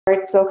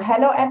So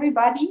hello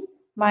everybody,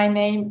 my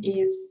name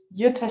is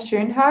Jutta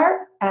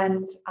Schönhaar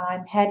and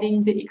I'm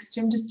heading the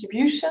Extreme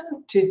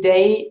Distribution.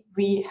 Today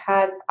we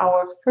had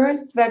our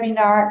first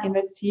webinar in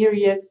a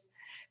series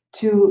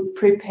to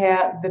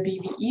prepare the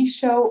BVE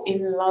show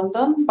in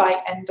London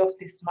by end of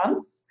this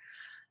month.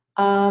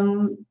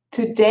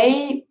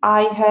 Today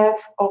I have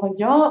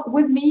Aurélien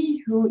with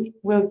me who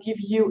will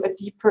give you a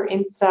deeper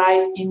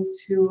insight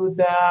into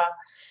the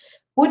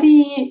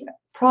Woody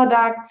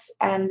products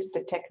and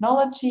the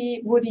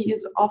technology Woody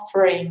is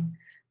offering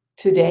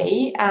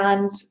today,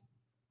 and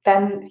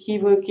then he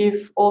will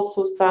give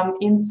also some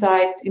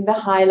insights in the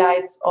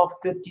highlights of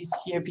this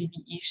year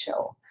BVE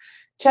show.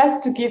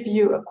 Just to give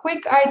you a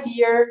quick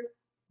idea,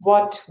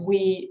 what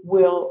we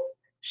will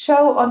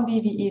show on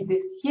BVE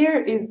this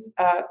year is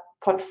a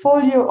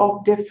portfolio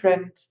of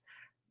different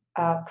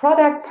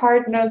product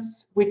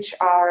partners which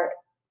are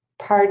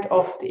part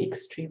of the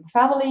Extreme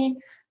family,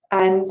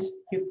 and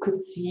you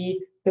could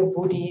see the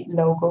Woody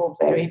logo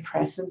very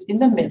present in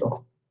the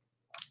middle.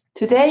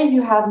 Today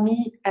you have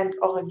me and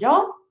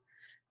Aurélien,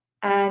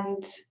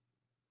 and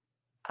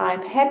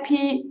I'm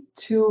happy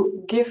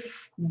to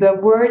give the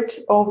word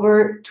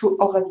over to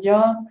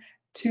Aurélien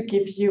to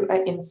give you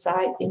an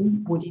insight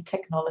in Woody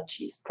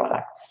Technologies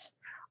products.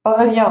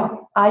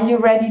 Aurélien, are you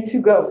ready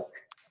to go?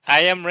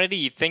 I am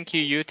ready. Thank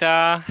you,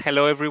 Jutta.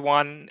 Hello,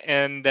 everyone.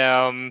 And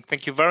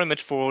thank you very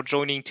much for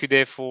joining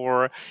today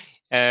for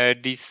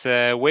this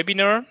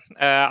webinar.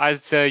 As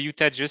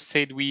Jutta just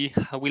said, we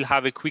will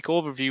have a quick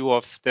overview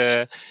of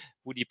the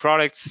Woody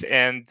products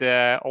and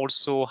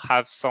also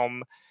have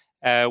some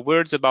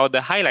words about the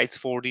highlights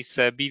for this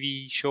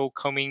BVE show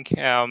coming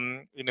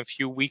in a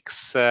few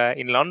weeks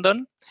in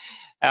London.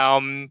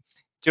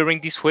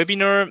 During this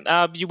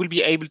webinar, you will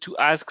be able to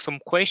ask some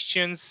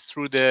questions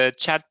through the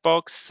chat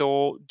box.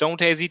 So don't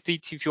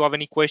hesitate if you have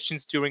any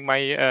questions during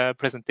my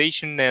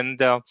presentation.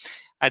 And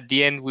at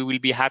the end, we will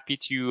be happy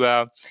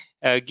to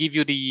give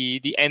you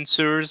the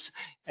answers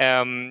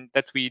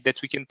that we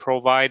can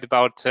provide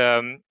about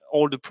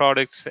all the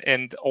products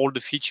and all the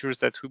features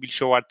that we will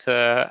show at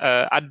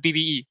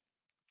BVE.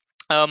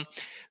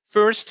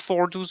 First,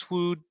 for those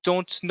who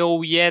don't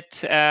know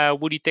yet,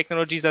 Woody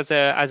Technologies as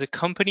a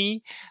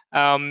company,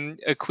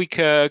 a quick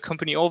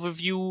company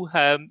overview.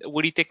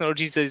 Woody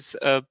Technologies is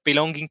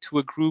belonging to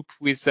a group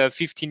with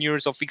 15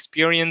 years of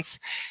experience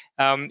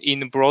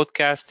in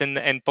broadcast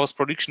and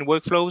post-production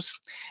workflows.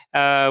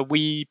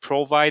 We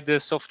provide the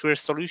software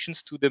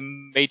solutions to the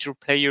major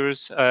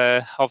players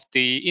of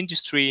the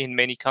industry in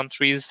many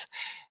countries.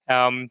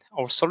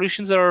 Our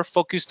solutions are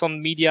focused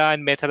on media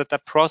and metadata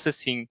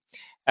processing.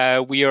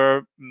 We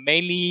are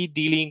mainly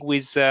dealing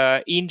with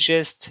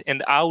ingest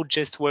and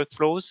outgest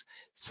workflows,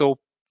 so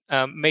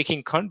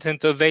making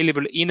content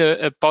available in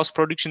a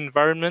post-production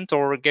environment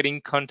or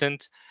getting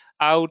content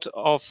out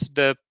of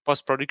the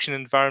post-production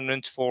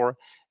environment for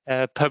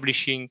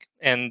publishing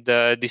and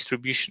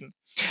distribution.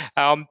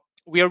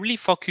 We are really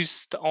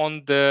focused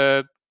on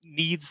the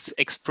needs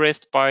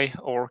expressed by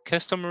our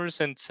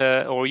customers and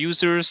our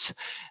users.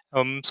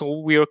 So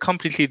we are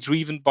completely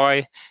driven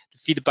by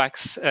the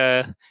feedbacks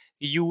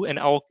you and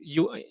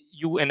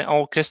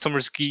our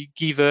customers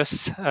give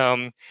us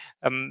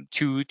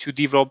to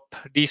develop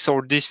this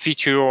or this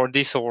feature or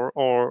this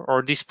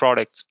or this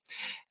product.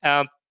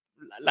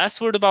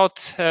 Last word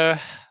about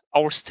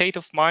our state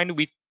of mind.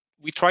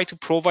 We try to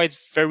provide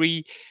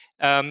very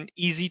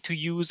easy to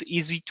use,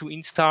 easy to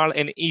install,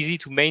 and easy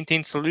to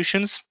maintain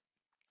solutions.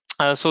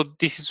 So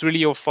this is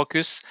really our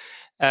focus.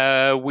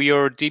 We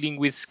are dealing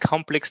with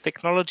complex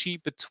technology,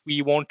 but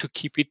we want to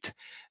keep it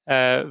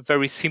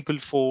very simple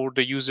for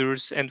the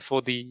users and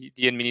for the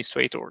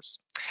administrators.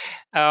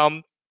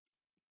 Of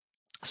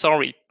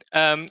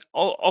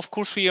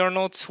course, we are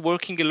not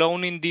working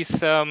alone in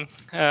this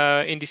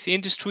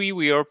industry.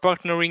 We are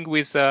partnering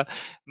with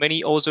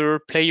many other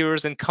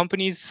players and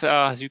companies.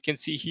 As you can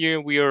see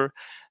here, we are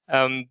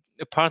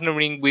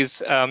partnering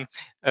with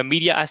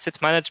media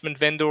asset management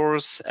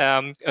vendors,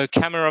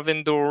 camera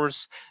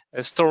vendors,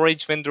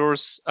 storage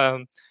vendors.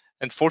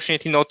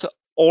 Unfortunately, not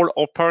all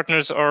our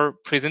partners are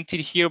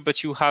presented here,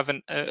 but you have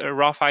a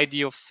rough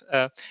idea of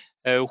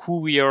who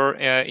we are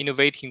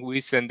innovating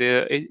with, and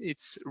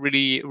it's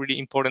really, really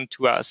important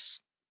to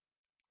us.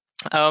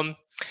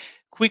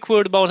 Quick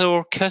word about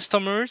our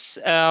customers.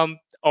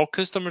 Our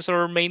customers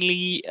are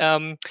mainly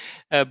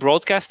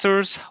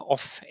broadcasters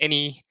of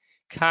any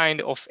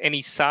kind, of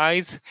any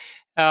size,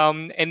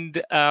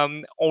 and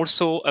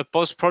also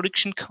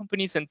post-production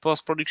companies and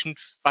post-production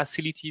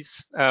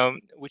facilities,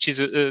 which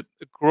is a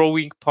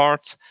growing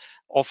part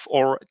of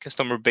our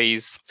customer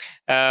base.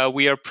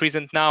 We are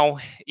present now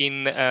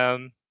in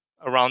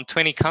around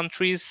 20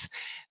 countries,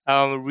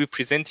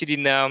 represented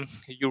in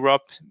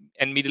Europe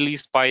and Middle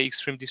East by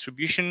Extreme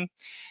Distribution.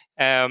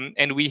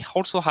 And we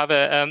also have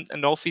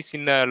an office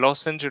in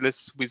Los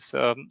Angeles with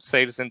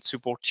sales and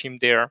support team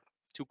there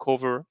to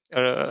cover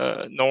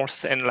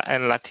North and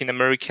Latin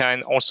America,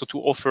 and also to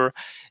offer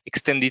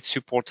extended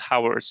support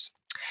hours.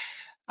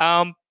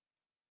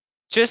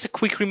 Just a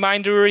quick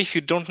reminder, if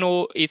you don't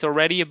know it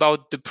already,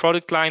 about the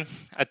product line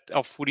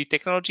of Woody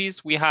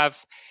Technologies. We have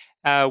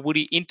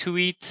Woody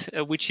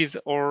Intuit, which is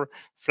our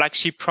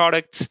flagship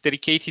product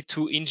dedicated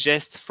to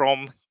ingest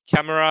from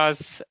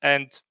cameras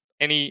and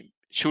any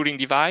shooting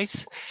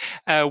device.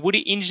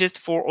 Woody Ingest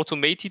for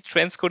automated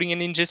transcoding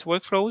and ingest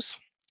workflows.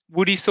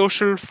 Woody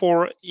Social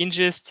for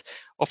ingest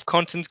of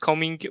content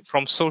coming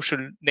from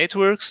social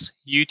networks,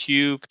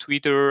 YouTube,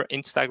 Twitter,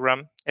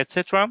 Instagram,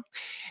 etc.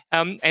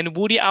 And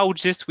Woody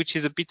Outgist, which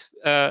is a bit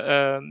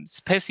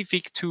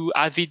specific to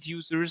Avid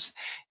users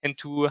and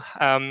to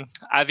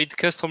Avid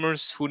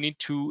customers who need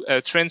to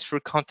transfer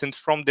content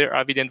from their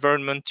Avid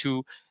environment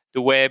to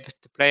the web,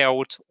 the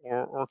playout,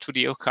 or to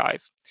the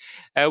archive.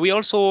 We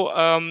also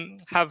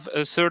have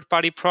a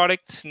third-party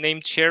product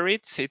named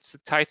ShareIt. It's a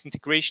tight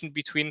integration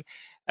between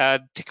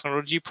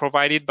technology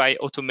provided by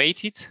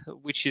Automated,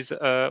 which is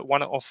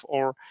one of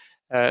our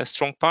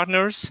strong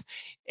partners,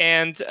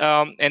 and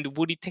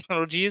Woody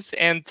Technologies.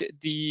 And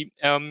the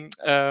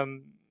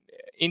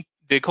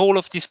goal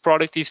of this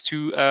product is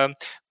to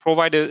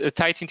provide a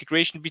tight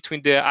integration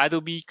between the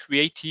Adobe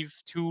creative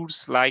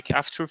tools like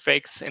After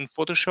Effects and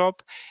Photoshop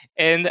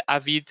and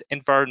Avid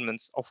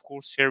environments. Of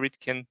course, ShareIt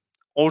can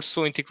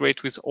also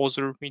integrate with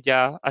other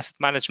media asset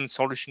management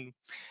solution.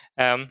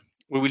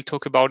 We will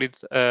talk about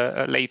it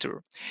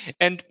later.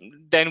 And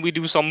then we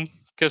do some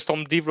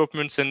custom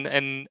developments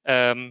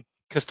and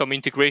custom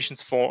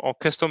integrations for our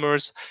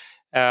customers,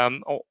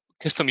 or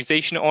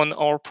customization on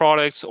our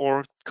products,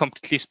 or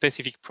completely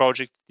specific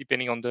projects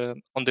depending on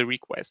the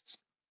requests.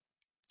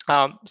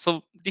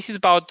 So this is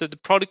about the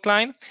product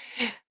line.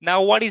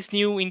 Now, what is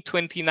new in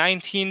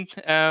 2019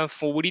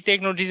 for Woody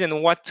Technologies,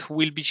 and what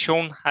will be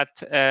shown at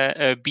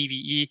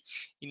BVE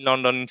in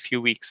London in a few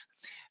weeks?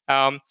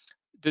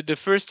 The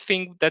first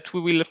thing that we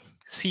will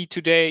see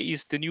today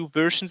is the new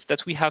versions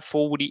that we have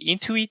for Woody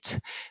Intuit,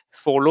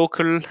 for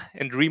local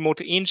and remote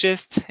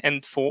ingest,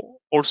 and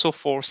also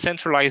for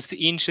centralized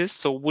ingest.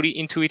 So Woody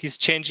Intuit is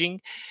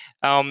changing.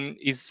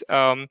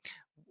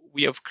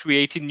 We have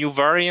created new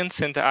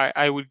variants, and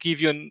I will give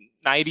you an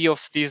idea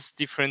of these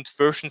different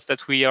versions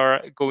that we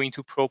are going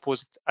to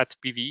propose at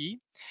BVE.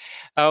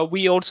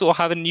 We also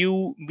have a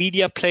new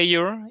media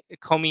player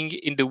coming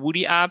in the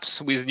Woody apps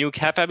with new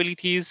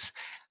capabilities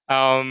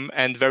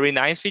and very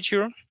nice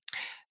feature.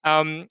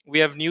 We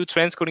have new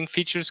transcoding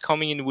features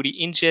coming in Woody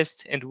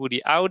Ingest and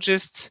Woody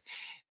Outgest,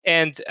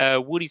 and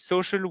Woody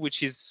Social,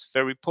 which is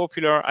very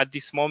popular at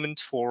this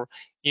moment for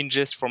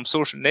ingest from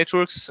social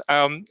networks,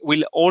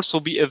 will also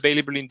be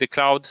available in the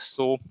cloud.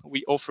 So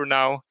we offer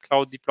now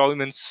cloud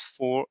deployments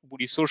for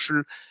Woody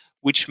Social,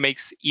 which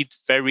makes it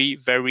very,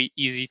 very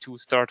easy to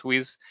start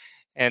with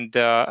and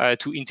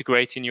to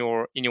integrate in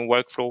your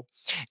workflow.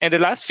 And the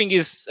last thing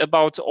is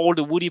about all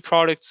the Woody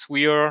products.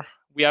 We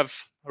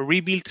have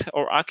rebuilt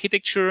our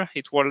architecture.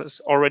 It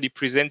was already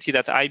presented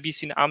at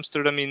IBIS in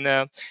Amsterdam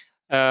in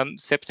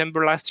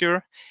September last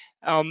year.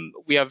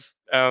 We have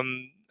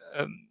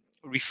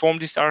reformed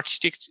this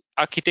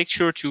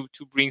architecture to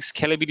bring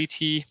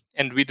scalability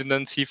and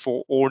redundancy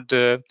for all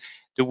the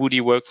Woody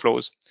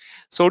workflows.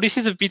 So this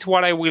is a bit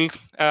what I will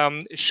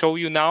show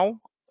you now.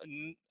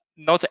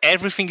 Not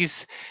everything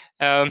is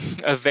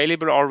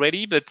available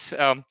already, but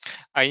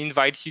I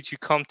invite you to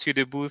come to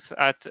the booth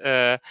at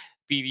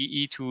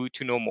BVE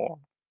to know more.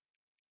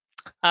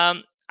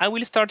 I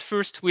will start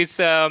first with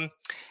a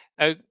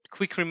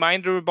quick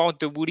reminder about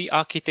the Woody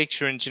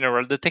architecture in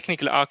general, the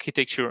technical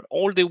architecture.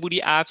 All the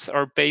Woody apps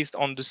are based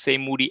on the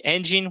same Woody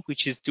engine,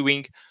 which is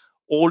doing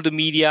all the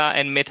media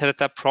and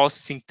metadata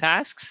processing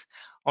tasks.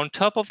 On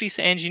top of this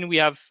engine, we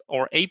have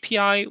our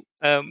API,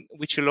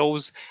 which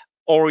allows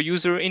our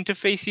user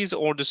interfaces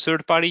or the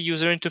third-party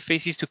user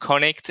interfaces to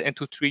connect and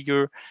to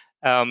trigger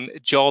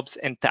jobs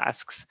and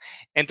tasks.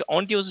 And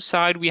on the other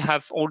side, we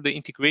have all the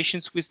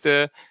integrations with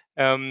the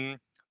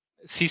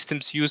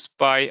systems used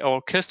by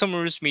our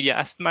customers, media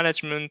asset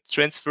management,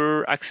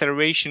 transfer,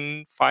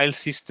 acceleration, file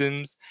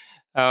systems,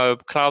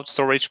 cloud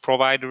storage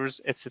providers,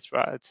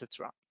 etc.,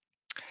 etc.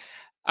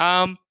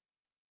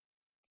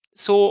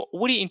 So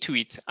Woody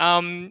Intuit,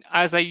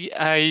 as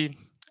I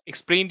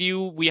explained to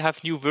you, we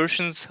have new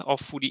versions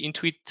of Woody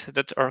Intuit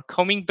that are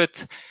coming,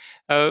 but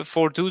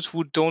for those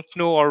who don't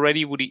know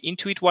already Woody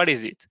Intuit, what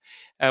is it?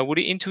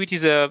 Woody Intuit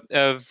is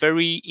a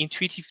very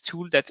intuitive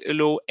tool that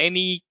allows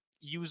any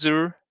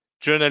user,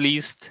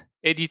 journalist,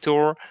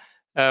 editor,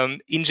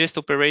 ingest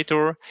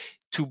operator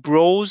to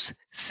browse,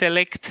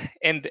 select,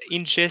 and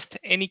ingest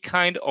any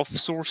kind of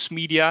source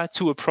media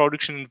to a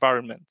production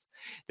environment.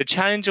 The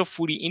challenge of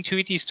Woody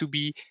Intuit is to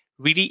be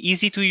really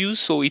easy to use,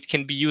 so it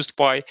can be used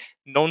by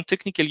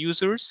non-technical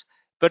users,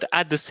 but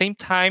at the same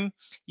time,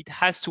 it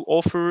has to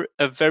offer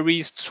a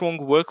very strong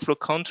workflow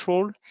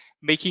control,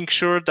 making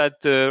sure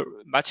that the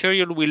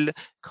material will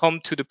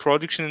come to the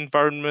production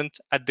environment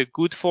at the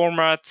good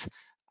format,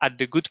 at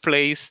the good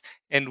place,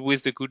 and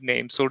with the good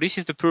name. So this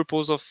is the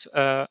purpose of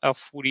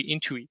Woody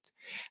Intuit.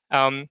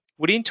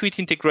 Woody Intuit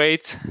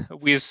integrates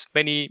with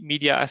many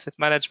media asset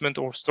management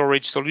or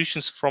storage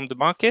solutions from the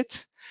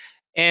market.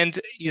 and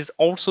is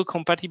also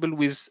compatible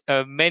with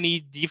many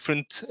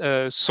different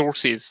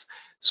sources.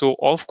 So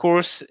of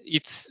course,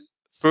 its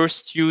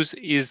first use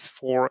is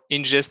for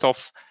ingest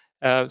of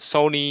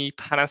Sony,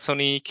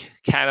 Panasonic,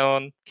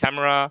 Canon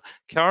camera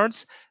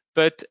cards,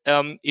 but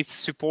it's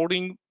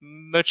supporting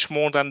much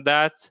more than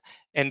that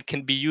and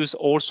can be used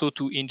also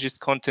to ingest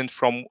content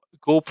from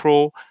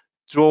GoPro,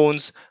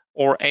 drones,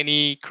 or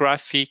any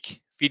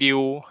graphic,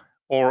 video,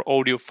 or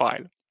audio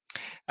file.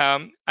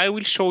 I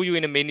will show you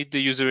in a minute the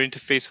user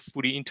interface of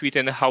Woody Intuit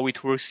and how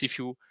it works if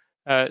you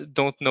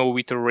don't know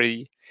it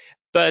already.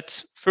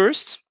 But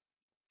first,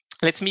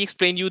 let me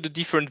explain you the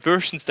different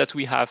versions that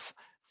we have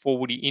for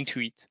Woody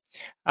Intuit.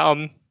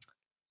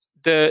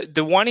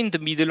 The one in the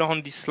middle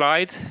on this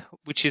slide,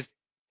 which is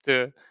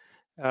the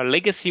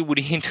legacy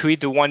Woody Intuit,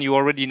 the one you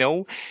already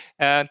know,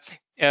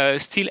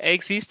 still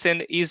exists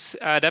and is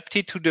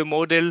adapted to the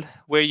model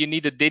where you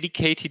need a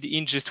dedicated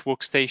ingest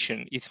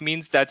workstation. It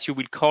means that you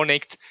will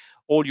connect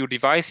all your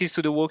devices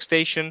to the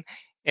workstation,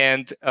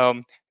 and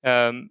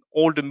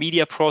all the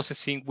media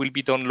processing will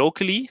be done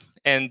locally,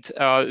 and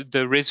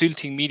the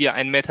resulting media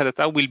and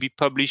metadata will be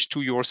published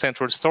to your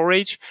central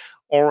storage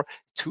or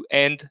to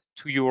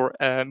your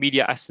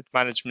media asset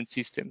management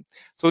system.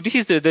 So this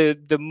is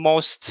the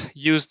most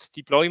used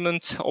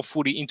deployment of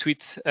Woody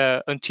Intuit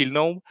until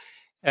now.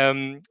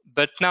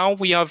 But now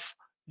we have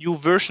new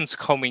versions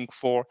coming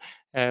for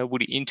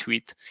Woody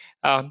Intuit.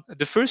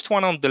 The first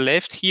one on the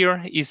left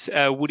here is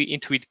Woody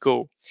Intuit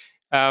Go.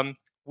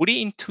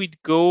 Woody Intuit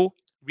Go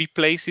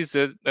replaces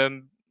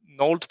an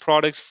old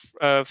product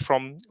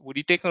from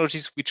Woody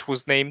Technologies, which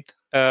was named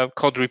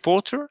Code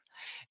Reporter.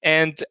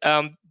 And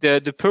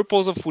the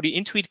purpose of Woody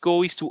Intuit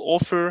Go is to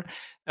offer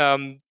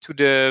to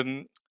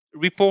the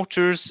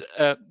reporters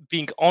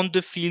being on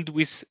the field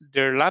with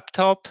their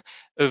laptop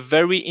a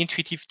very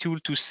intuitive tool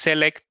to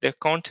select their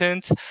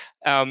content,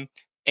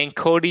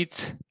 encode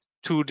it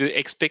to the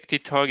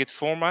expected target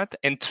format,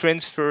 and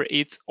transfer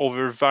it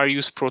over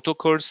various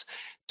protocols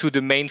to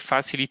the main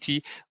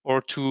facility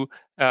or to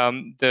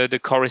the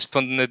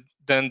correspondent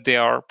that they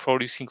are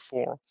producing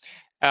for.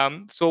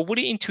 So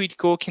Woody Intuit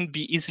Go can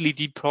be easily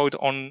deployed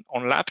on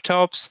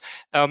laptops,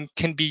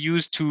 can be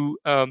used to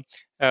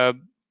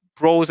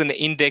browse and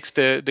index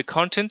the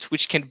content,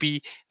 which can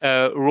be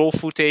raw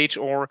footage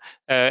or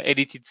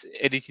edited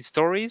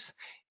stories,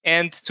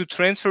 and to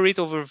transfer it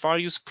over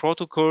various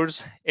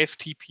protocols,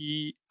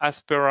 FTP,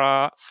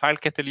 Aspera, File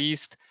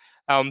Catalyst,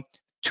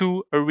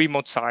 to a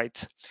remote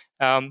site.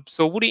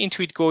 So Woody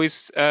Intuit Go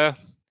is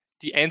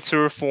the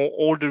answer for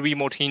all the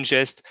remote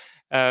ingest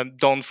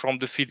done from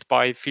the field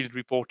by field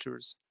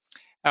reporters.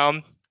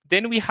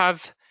 Then we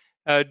have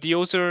the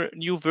other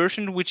new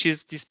version, which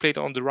is displayed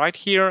on the right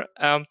here,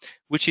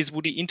 which is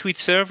Woody Intuit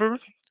Server,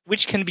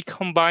 which can be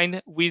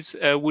combined with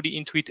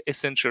Woody Intuit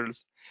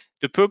Essentials.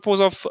 The purpose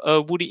of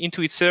Woody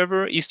Intuit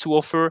Server is to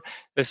offer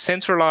a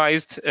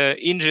centralized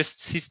ingest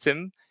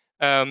system,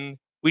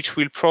 which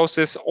will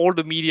process all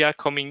the media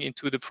coming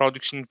into the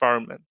production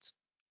environment.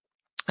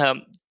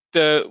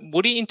 The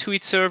Woody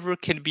Intuit Server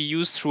can be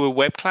used through a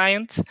web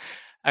client.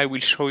 I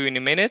will show you in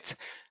a minute.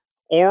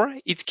 Or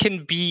it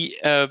can be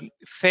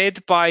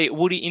fed by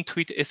Woody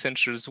Intuit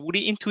Essentials.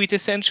 Woody Intuit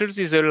Essentials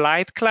is a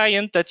light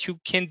client that you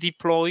can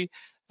deploy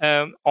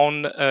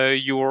on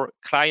your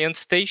client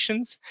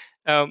stations,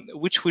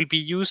 which will be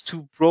used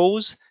to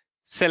browse,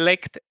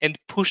 select, and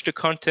push the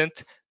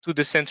content to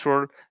the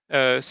central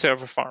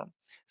server farm.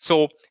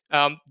 So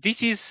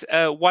this is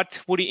what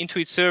Woody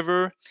Intuit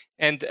Server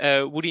and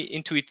Woody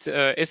Intuit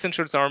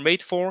Essentials are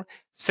made for: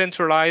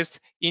 centralized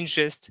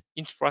ingest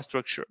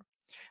infrastructure.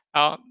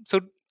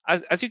 So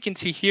as you can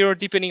see here,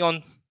 depending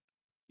on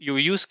your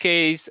use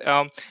case,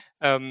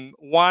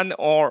 one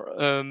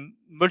or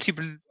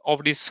multiple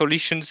of these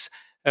solutions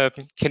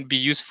can be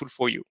useful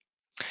for you.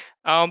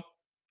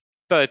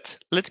 But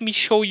let me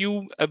show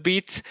you a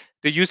bit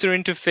the user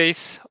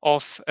interface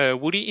of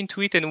Woody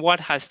Intuit and what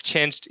has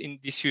changed in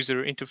this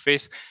user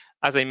interface,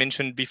 as I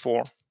mentioned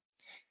before.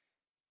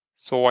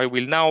 So I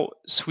will now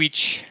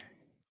switch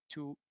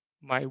to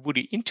my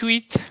Woody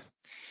Intuit,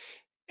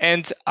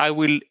 and I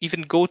will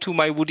even go to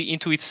my Woody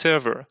Intuit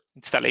server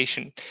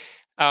installation.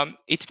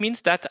 It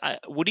means that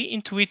Woody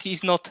Intuit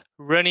is not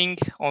running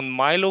on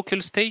my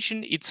local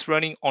station, it's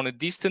running on a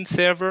distant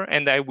server,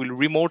 and I will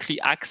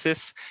remotely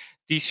access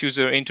this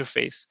user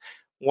interface.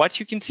 What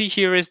you can see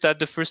here is that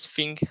the first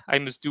thing I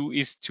must do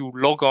is to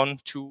log on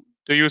to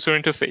the user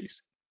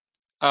interface.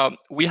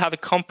 We have a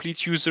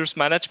complete users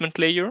management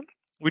layer,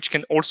 which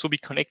can also be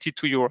connected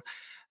to your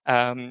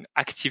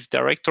Active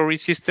Directory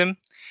system.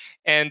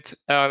 And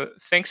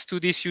thanks to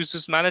this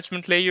users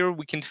management layer,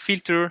 we can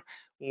filter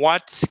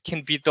what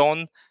can be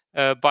done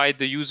by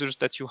the users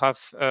that you have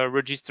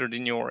registered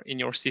in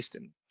your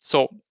system.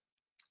 So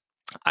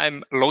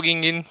I'm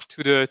logging in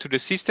to the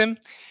system,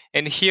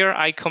 and here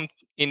I come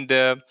in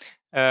the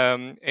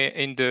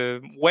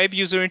web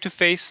user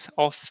interface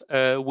of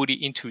Woody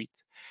Intuit.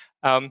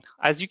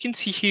 As you can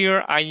see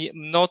here, I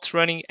am not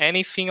running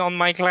anything on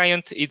my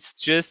client. It's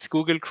just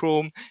Google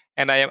Chrome,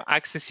 and I am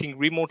accessing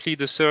remotely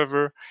the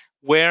server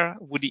where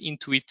Woody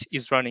Intuit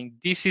is running.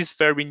 This is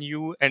very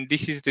new, and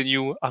this is the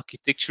new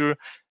architecture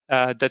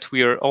that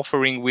we are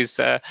offering with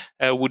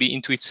Woody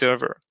Intuit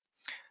Server.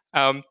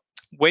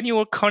 When you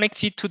are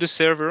connected to the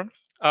server,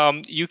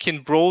 you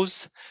can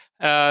browse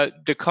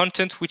the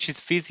content which is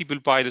visible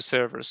by the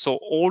server. So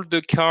all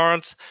the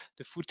cards,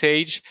 the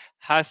footage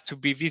has to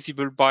be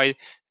visible by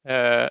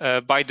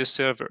the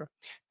server.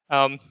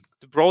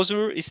 The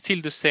browser is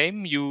still the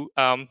same. You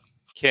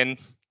can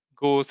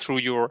go through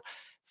your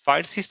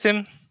file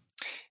system,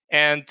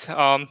 and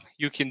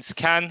you can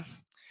scan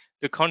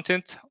the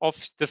content of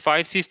the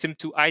file system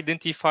to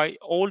identify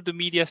all the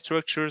media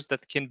structures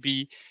that can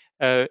be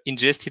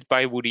ingested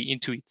by Woody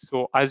Intuit.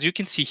 So as you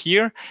can see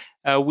here,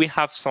 we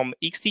have some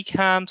XD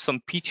cam, some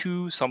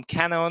P2, some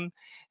Canon,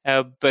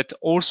 but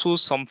also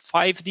some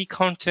 5D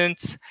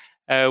content.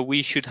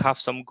 We should have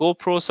some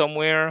GoPro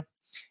somewhere.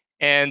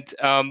 And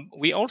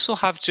we also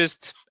have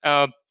just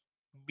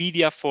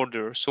media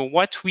folder. So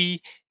what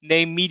we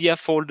name media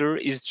folder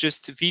is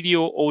just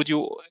video,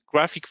 audio,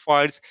 graphic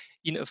files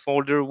in a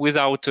folder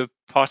without a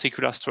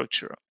particular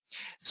structure.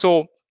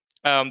 So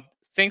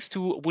thanks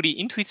to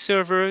Woody Intuit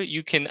Server,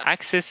 you can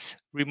access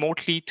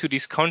remotely to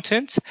this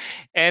content,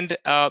 and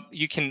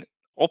you can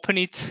open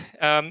it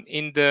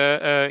in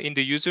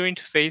the user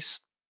interface.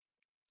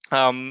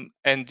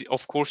 And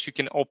of course, you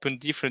can open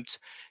different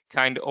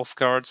kind of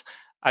cards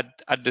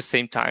at the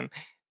same time.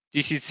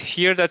 This is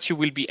here that you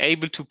will be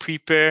able to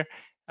prepare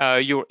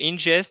your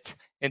ingest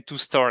and to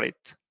start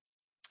it.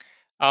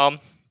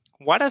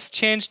 What has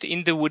changed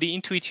in the Woody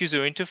Intuit user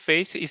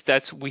interface is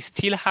that we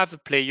still have a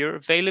player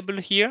available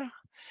here,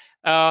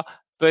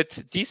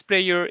 but this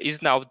player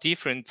is now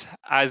different,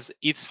 as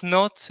it's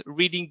not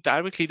reading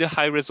directly the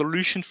high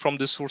resolution from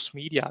the source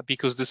media,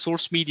 because the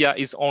source media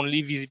is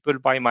only visible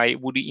by my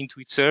Woody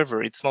Intuit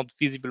server. It's not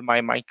visible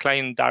by my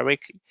client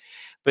directly.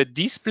 But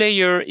this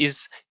player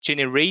is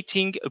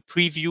generating a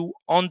preview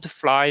on the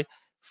fly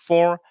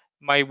for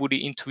my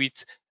Woody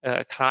Intuit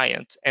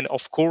client. And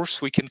of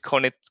course, we can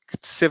connect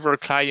several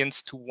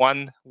clients to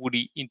one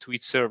Woody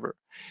Intuit server.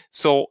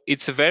 So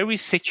it's a very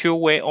secure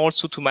way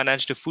also to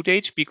manage the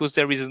footage, because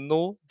there is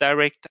no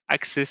direct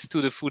access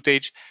to the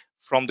footage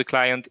from the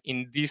client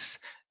in this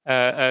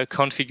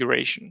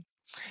configuration.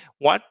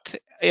 What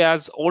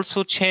has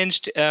also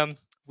changed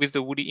with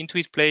the Woody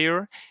Intuit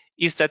player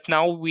is that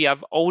now we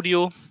have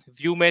audio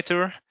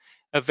viewmeter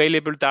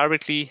available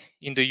directly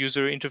in the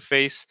user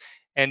interface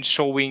and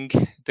showing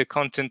the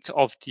content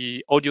of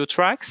the audio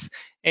tracks.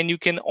 And you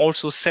can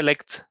also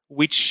select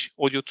which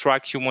audio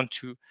tracks you want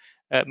to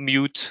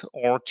mute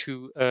or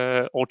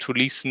to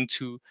listen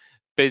to,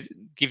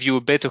 give you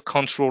a better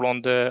control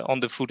on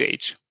the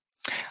footage.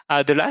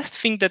 The last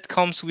thing that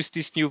comes with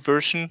this new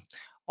version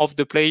of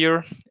the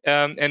player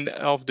and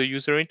of the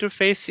user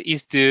interface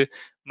is the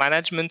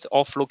management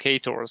of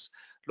locators.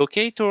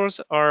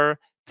 Locators are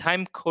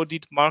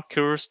time-coded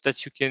markers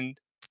that you can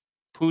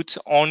put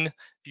on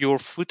your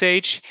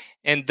footage,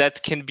 and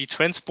that can be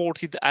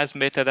transported as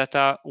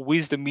metadata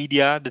with the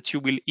media that you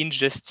will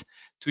ingest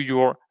to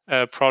your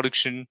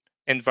production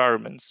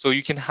environment. So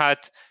you can add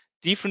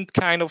different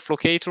kind of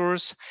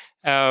locators,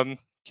 can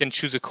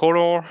choose a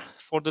color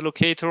for the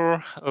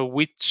locator,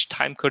 which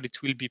time code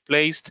it will be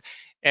placed,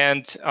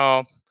 and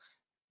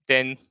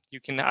then you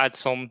can add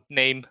some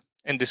name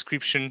and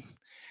description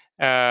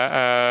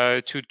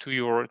to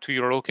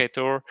your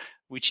locator,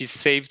 which is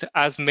saved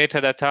as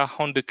metadata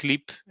on the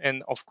clip.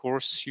 And of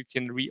course, you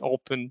can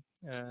reopen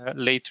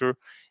later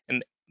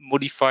and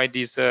modify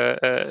these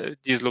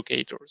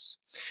locators.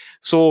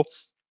 So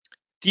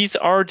these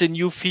are the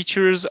new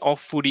features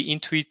of Woody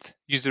Intuit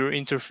user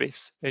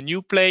interface: a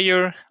new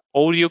player,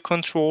 audio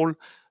control,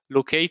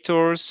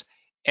 locators,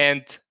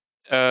 and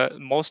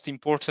most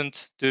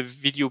important, the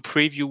video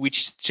preview,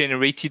 which is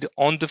generated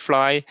on the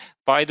fly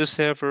by the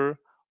server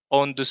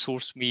on the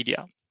source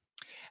media.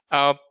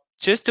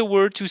 Just a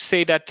word to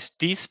say that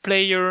this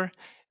player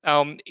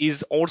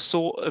is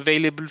also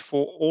available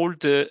for all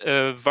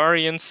the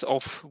variants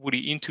of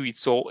Woody Intuit.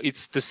 So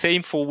it's the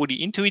same for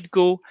Woody Intuit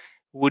Go,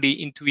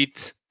 Woody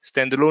Intuit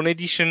Standalone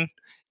Edition,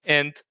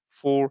 and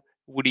for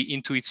Woody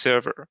Intuit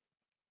Server.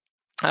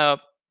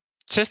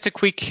 Just a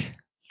quick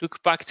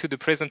look back to the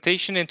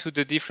presentation and to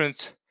the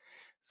different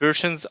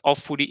versions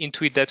of Woody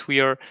Intuit that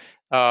we are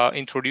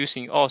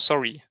introducing. Oh,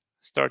 sorry,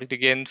 started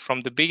again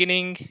from the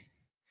beginning.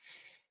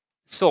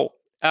 So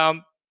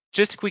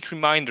just a quick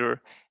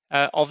reminder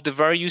of the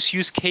various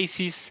use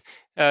cases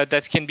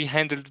that can be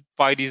handled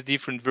by these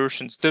different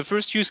versions. The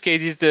first use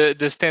case is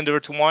the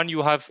standard one.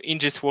 You have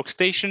ingest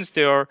workstations.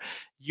 They are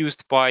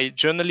used by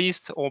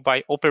journalists or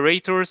by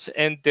operators,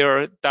 and they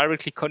are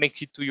directly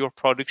connected to your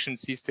production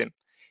system.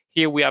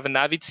 Here we have an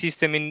Avid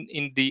system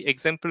in the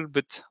example,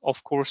 but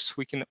of course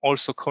we can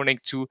also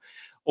connect to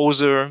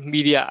other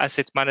media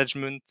asset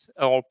management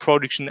or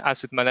production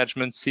asset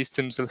management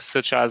systems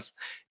such as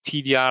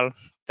TDL,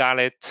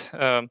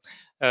 Dalet,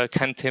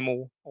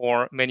 Cantemo,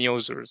 or many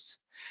others.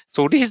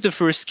 So this is the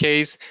first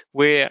case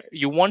where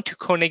you want to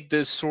connect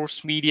the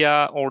source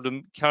media or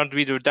the card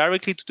reader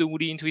directly to the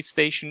Woody Intuit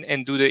station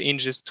and do the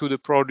ingest to the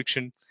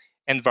production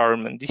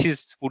environment. This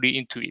is Woody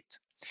Intuit.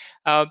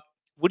 Uh,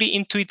 Woody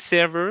Intuit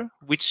server,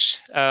 which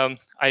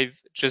I've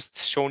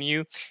just shown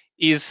you,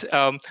 is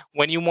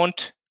when you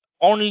want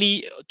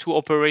only to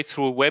operate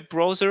through a web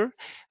browser.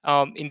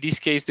 In this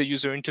case, the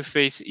user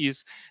interface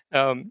is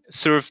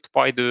served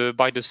by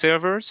the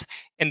servers,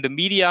 and the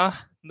media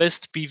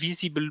must be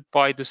visible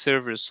by the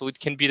servers. So it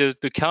can be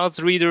the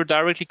cards reader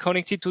directly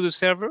connected to the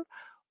server,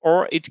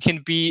 or it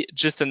can be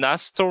just a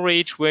NAS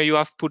storage where you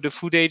have put the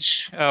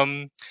footage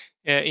in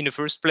the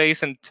first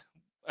place, and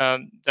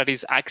that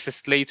is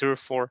accessed later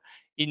for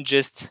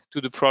ingest to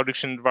the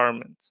production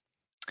environment.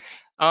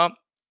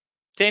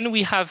 Then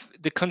we have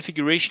the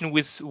configuration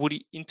with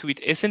Woody Intuit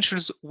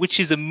Essentials, which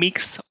is a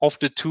mix of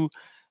the two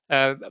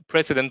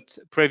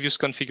previous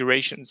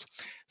configurations.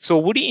 So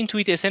Woody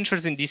Intuit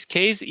Essentials in this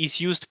case is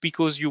used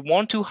because you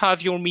want to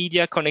have your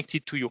media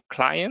connected to your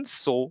clients,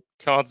 so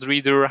cards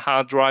reader,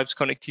 hard drives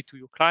connected to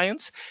your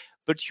clients,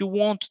 but you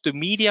want the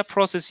media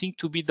processing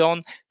to be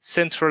done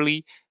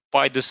centrally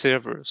by the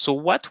server. So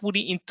what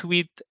Woody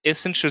Intuit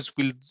Essentials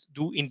will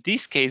do in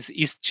this case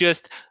is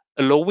just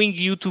allowing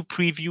you to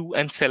preview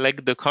and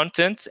select the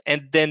content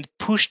and then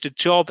push the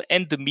job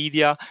and the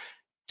media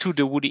to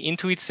the Woody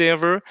Intuit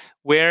server,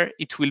 where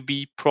it will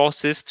be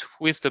processed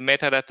with the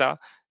metadata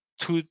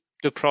to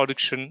the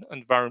production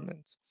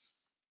environment.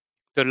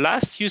 The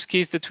last use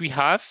case that we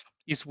have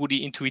is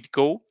Woody Intuit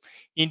Go.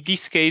 In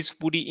this case,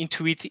 Woody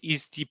Intuit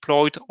is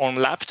deployed on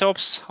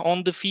laptops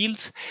on the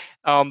fields.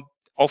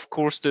 Of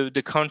course,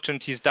 the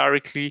content is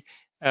directly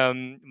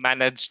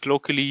managed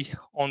locally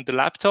on the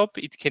laptop.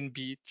 It can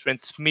be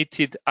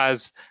transmitted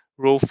as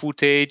raw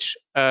footage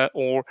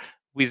or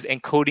with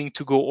encoding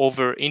to go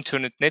over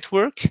internet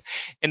network,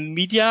 and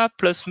media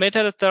plus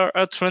metadata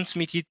are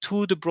transmitted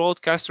to the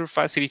broadcaster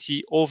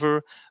facility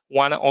over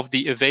one of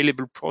the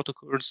available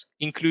protocols,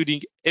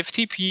 including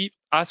FTP,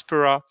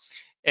 Aspera,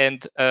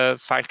 and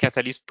File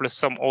Catalyst, plus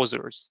some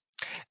others.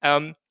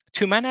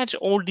 To manage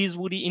all these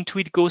Woody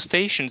Intuit Go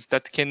stations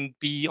that can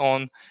be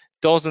on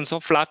dozens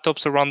of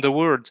laptops around the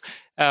world,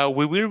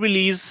 we will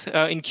release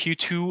in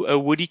Q2 a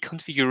Woody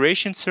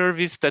configuration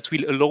service that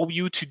will allow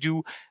you to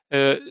do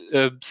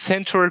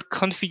central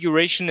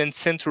configuration and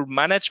central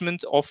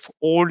management of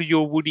all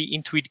your Woody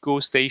Intuit Go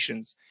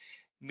stations,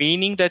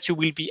 meaning that you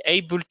will be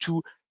able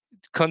to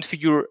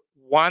configure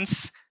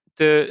once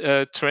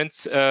the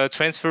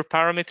transfer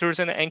parameters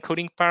and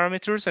encoding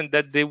parameters, and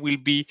that they will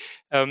be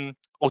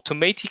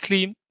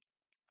automatically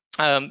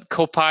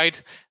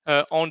compiled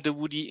on the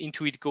Woody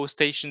Intuit Go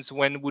stations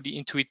when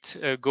Woody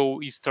Intuit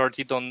Go is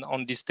started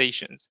on these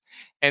stations.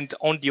 And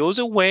on the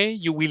other way,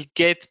 you will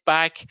get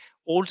back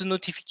all the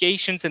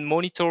notifications and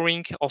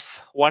monitoring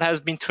of what has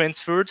been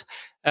transferred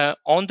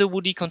on the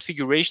Woody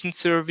configuration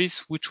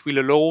service, which will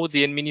allow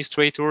the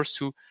administrators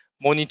to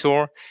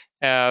monitor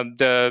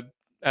the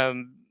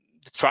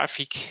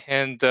traffic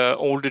and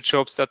all the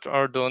jobs that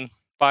are done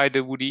by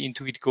the Woody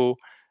Intuit Go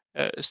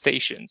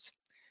stations.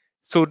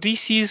 So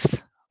this is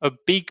a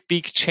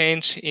big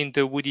change in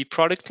the Woody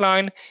product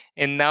line.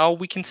 And now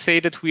we can say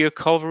that we are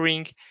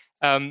covering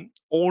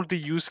all the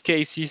use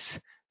cases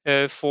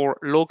for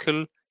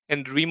local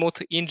and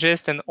remote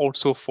ingest, and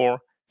also for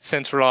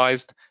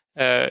centralized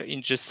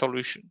ingest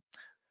solution.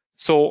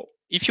 So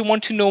if you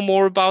want to know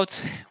more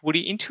about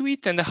Woody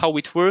Intuit and how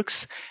it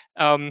works,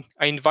 I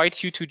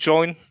invite you to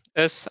join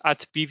us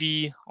at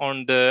BVE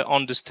on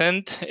the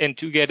stand and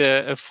to get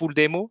a full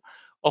demo.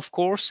 Of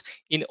course,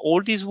 in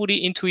all these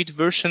Woody Intuit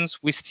versions,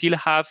 we still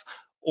have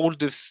all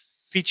the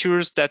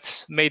features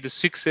that made the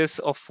success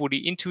of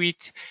Woody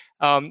Intuit,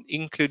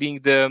 including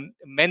the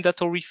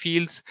mandatory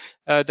fields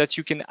that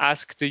you can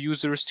ask the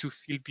users to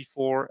fill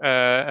before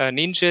an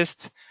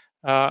ingest.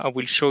 I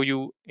will show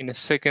you in a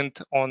second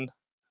on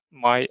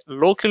my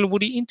local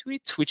Woody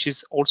Intuit, which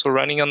is also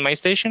running on my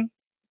station.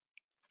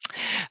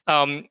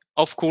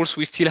 Of course,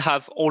 we still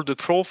have all the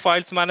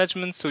profiles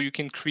management, so you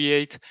can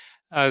create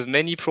as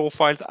many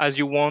profiles as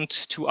you want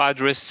to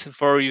address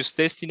various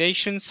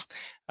destinations.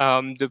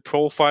 The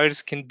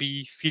profiles can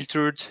be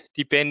filtered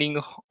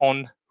depending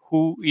on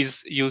who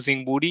is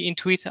using Woody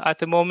Intuit at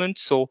the moment.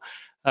 So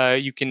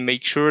you can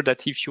make sure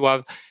that if you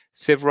have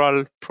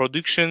several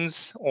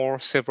productions or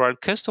several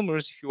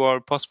customers, if you are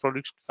a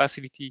post-production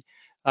facility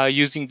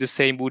using the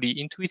same Woody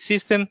Intuit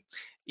system,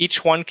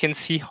 each one can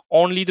see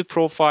only the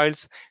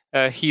profiles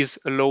he is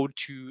allowed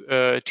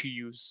to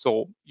use.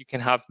 So you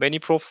can have many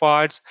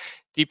profiles.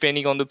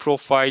 Depending on the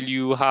profile,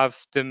 you have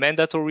the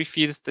mandatory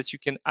fields that you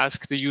can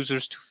ask the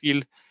users to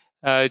fill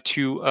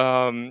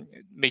to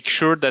make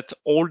sure that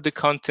all the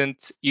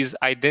content is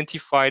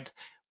identified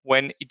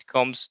when it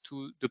comes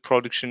to the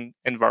production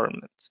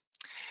environment.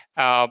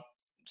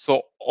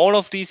 So all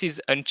of this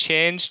is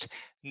unchanged.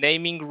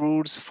 Naming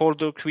rules,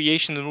 folder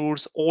creation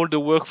rules, all the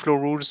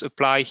workflow rules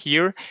apply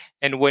here.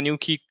 And when you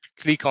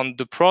click on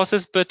the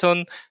process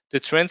button, the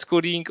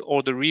transcoding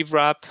or the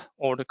rewrap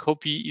or the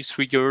copy is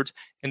triggered,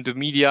 and the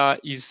media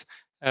is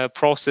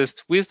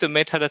processed with the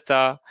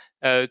metadata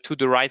to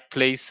the right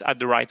place at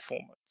the right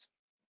format.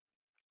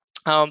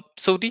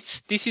 So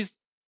this is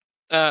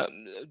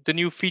the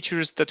new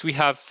features that we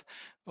have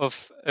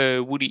of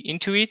Woody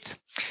Intuit.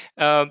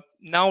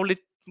 Now let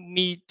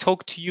me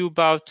talk to you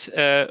about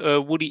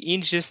Woody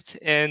Ingest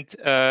and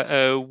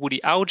Woody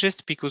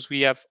Outgest, because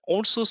we have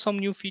also some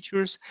new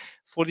features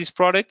for these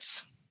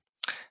products.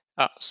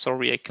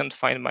 Sorry, I can't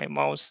find my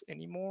mouse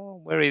anymore.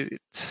 Where is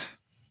it?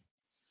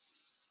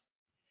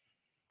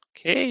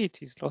 Okay,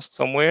 it is lost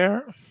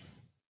somewhere.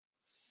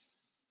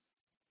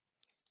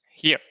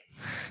 Here.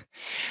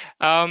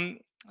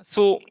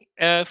 So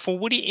for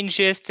Woody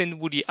Ingest and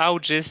Woody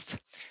Outgest,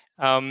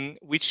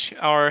 which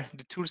are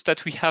the tools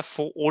that we have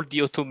for all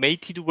the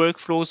automated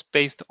workflows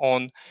based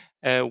on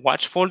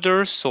watch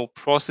folders, so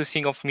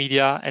processing of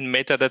media and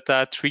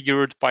metadata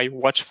triggered by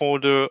watch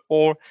folder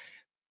or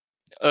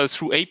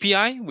through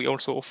API. We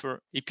also offer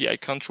API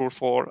control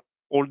for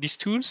all these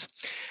tools.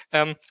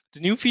 The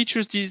new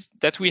features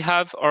that we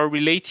have are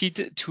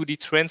related to the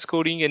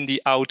transcoding and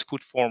the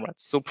output formats.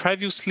 So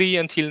previously,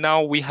 until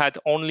now, we had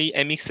only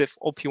MXF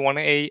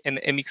OP1A and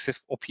MXF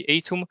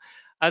OP8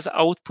 as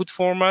output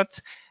format.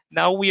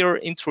 Now we are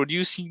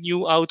introducing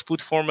new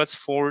output formats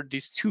for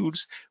these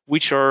tools,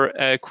 which are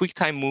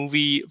QuickTime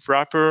Movie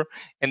wrapper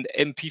and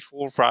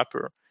MP4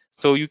 wrapper.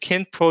 So you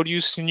can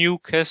produce new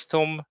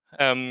custom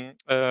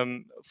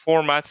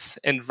formats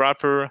and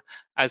wrapper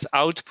as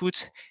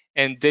output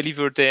and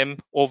deliver them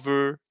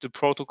over the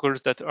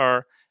protocols that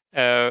are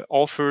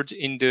offered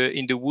in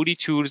the Woody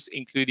tools,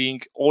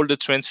 including all the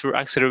transfer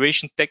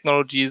acceleration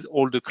technologies,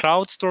 all the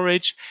cloud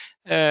storage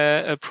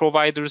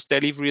providers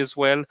delivery as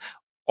well,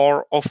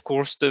 or of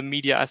course the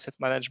media asset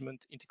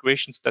management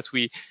integrations that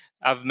we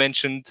have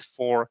mentioned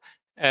for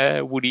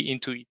Woody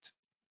Intuit.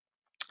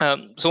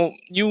 So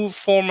new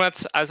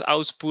formats as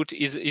output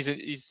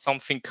is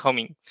something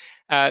coming.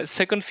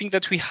 Second thing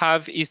that we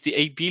have is the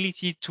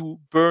ability to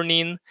burn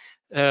in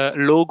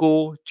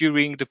logo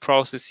during the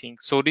processing.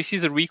 So this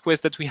is a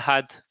request that we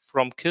had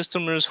from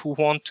customers who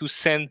want to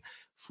send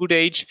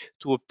footage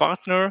to a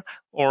partner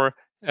or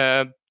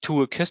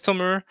to a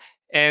customer,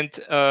 and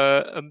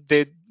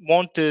they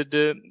want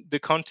the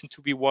content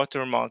to be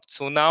watermarked.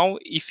 So now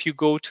if you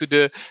go to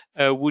the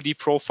Woody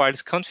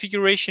profiles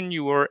configuration,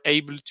 you are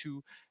able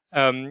to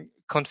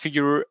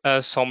configure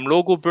some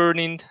logo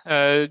burning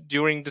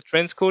during the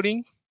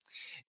transcoding,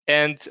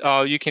 and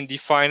you can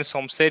define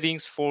some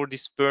settings for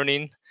this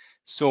burning.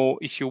 So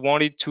if you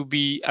want it to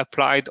be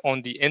applied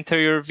on the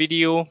entire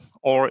video,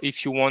 or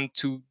if you want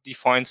to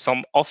define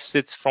some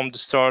offsets from the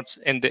start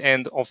and the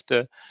end of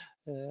the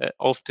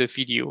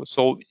video.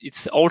 So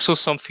it's also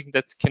something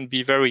that can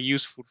be very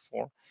useful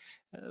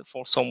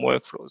for some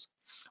workflows.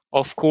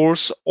 Of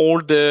course, all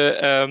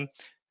the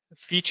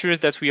features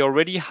that we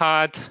already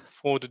had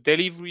for the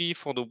delivery,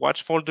 for the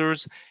watch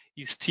folders,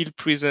 is still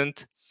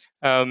present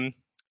in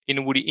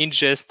Woody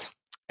Ingest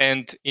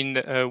and in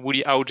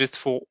Woody Outgest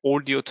for all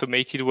the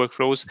automated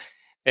workflows.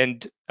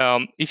 And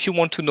if you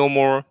want to know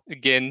more,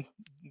 again,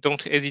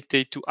 don't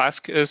hesitate to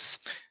ask us,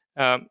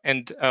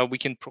 and we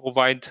can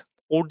provide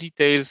all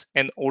details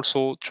and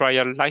also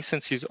trial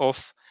licenses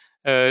of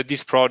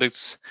these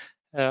products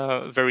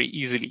very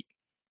easily.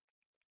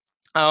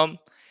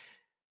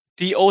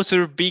 The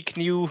other big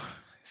new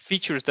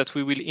features that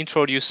we will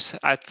introduce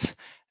at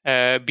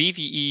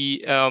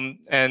BVE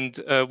and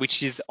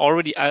which is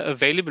already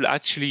available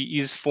actually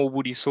is for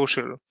Woody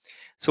Social.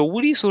 So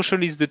Woody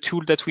Social is the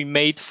tool that we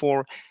made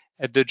for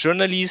the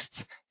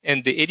journalists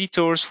and the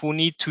editors who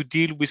need to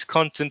deal with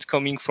content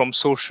coming from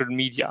social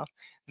media.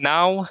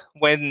 Now,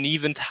 when an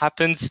event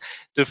happens,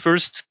 the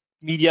first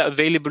media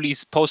available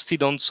is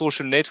posted on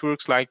social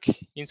networks like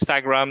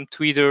Instagram,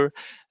 Twitter,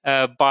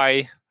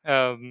 by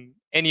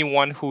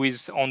anyone who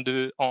is on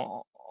the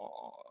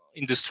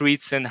in the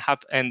streets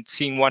and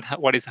seeing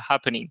what is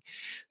happening.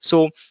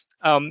 So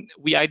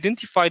we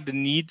identified the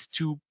need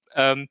to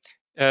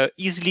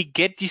easily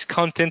get this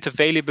content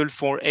available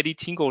for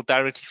editing or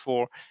directly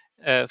for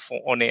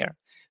on air.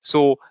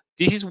 So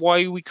this is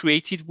why we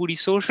created Woody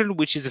Social,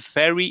 which is a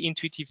very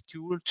intuitive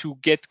tool to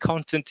get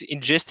content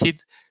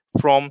ingested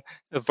from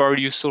a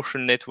various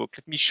social network.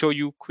 Let me show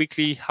you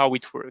quickly how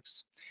it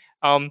works.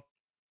 The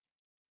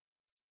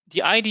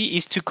idea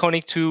is to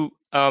connect to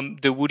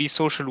the Woody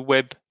Social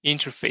web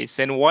interface.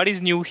 And what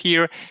is new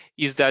here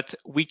is that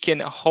we can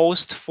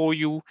host for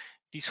you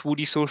this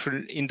Woody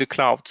Social in the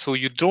cloud. So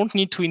you don't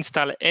need to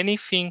install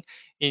anything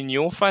in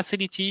your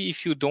facility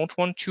if you don't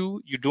want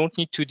to. You don't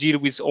need to deal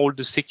with all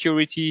the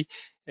security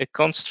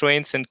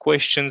constraints and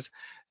questions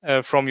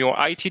from your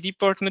IT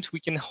department. We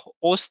can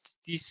host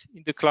this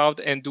in the cloud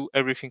and do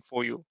everything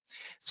for you.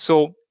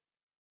 So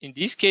in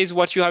this case,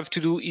 what you have to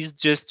do is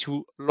just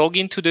to log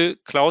into the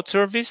cloud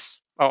service.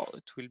 Oh,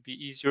 it will be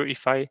easier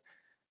if I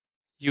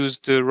use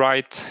the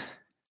right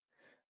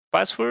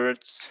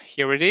passwords.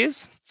 Here it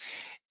is.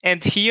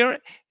 And here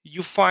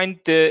you find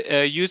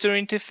the user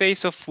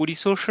interface of Woody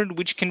Social,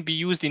 which can be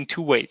used in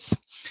two ways.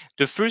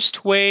 The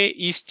first way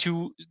is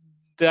to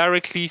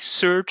directly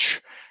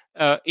search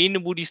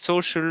in Woody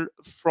Social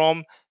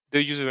from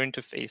the user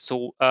interface.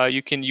 So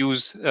you can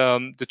use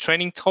the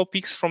trending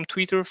topics from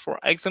Twitter, for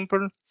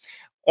example,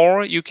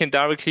 or you can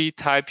directly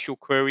type your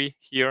query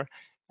here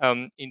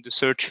in the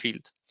search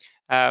field.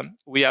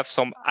 We have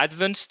some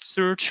advanced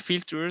search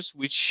filters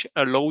which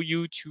allow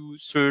you to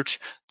search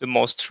the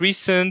most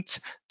recent,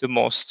 the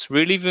most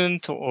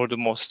relevant, or the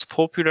most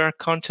popular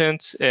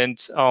content. And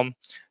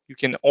you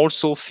can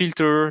also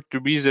filter the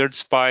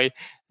results by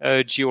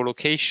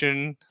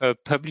geolocation,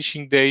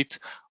 publishing date,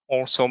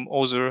 or some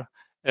other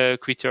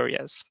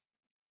criteria.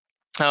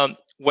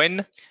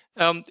 When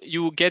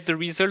you get the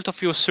result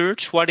of your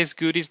search, what is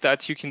good is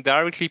that you can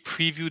directly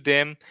preview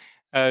them,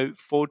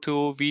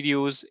 photo,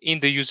 videos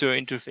in the user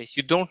interface.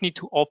 You don't need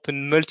to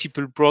open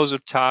multiple browser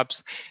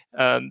tabs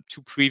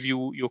to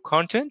preview your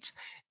content.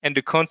 And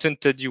the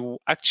content that you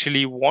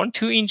actually want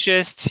to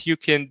ingest, you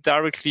can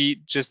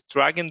directly just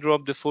drag and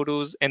drop the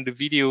photos and the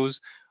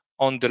videos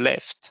on the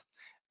left.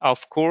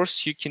 Of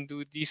course, you can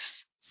do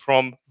this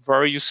from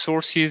various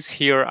sources.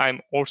 Here,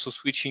 I'm also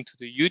switching to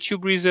the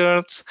YouTube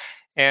results,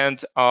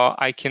 and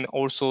I can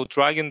also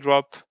drag and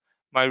drop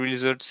my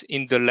results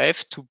in the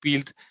left to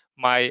build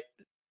my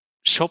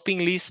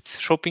shopping list,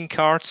 shopping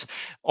cart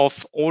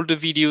of all the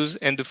videos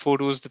and the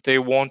photos that I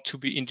want to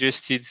be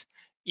ingested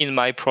in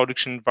my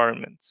production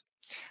environment.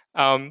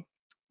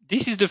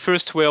 This is the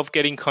first way of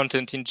getting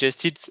content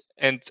ingested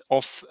and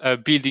of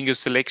building a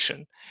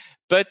selection.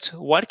 But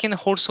what can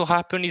also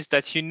happen is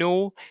that you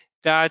know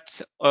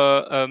that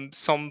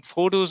some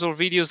photos or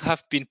videos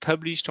have been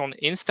published on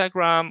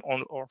Instagram,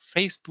 or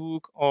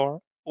Facebook,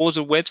 or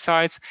other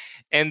websites,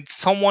 and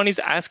someone is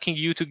asking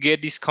you to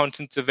get this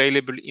content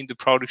available in the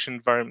production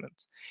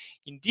environment.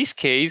 In this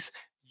case,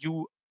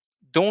 you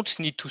don't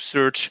need to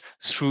search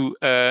through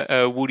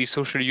a Woody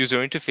social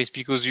user interface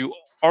because you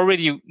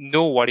already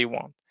know what you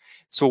want.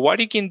 So what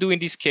you can do in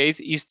this case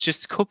is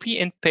just copy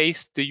and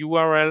paste the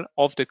URL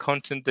of the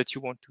content that you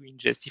want to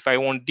ingest. If I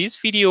want this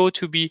video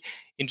to be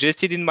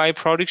ingested in my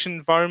production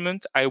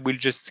environment, I will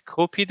just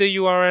copy the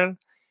URL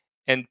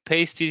and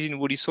paste it in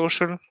Woody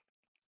Social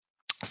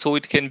so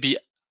it can be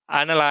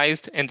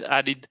analyzed and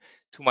added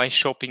to my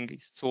shopping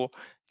list. So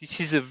this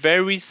is a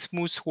very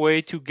smooth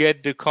way to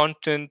get the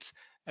content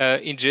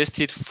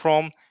ingested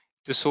from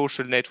the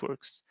social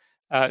networks.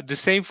 The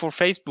same for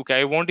Facebook.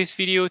 I want this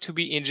video to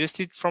be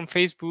ingested from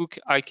Facebook.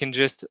 I can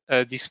just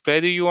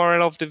display the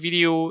URL of the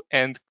video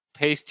and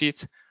paste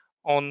it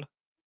on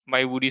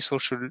my Woody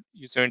social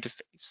user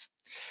interface.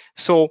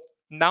 So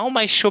now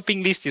my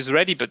shopping list is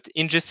ready, but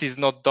ingest is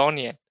not done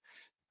yet.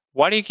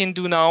 What you can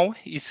do now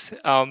is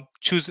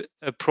choose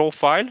a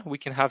profile. We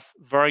can have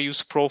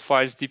various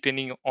profiles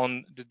depending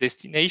on the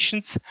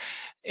destinations.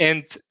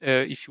 And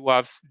if you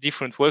have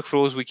different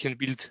workflows, we can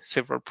build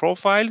several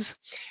profiles.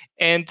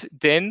 And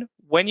then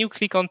when you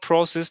click on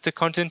process, the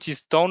content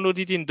is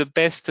downloaded in the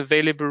best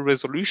available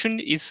resolution,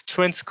 is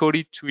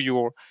transcoded to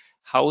your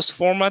house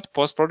format,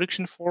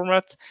 post-production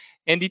format,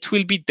 and it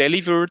will be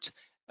delivered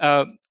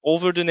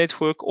over the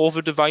network,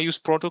 over the various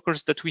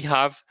protocols that we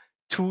have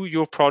to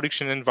your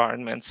production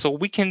environment. So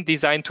we can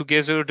design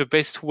together the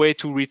best way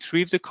to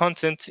retrieve the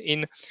content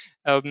in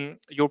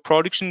your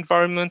production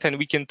environment, and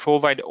we can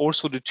provide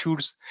also the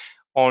tools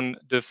on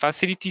the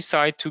facility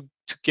side to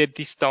get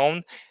this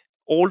down.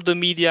 All the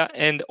media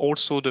and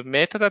also the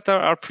metadata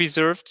are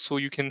preserved, so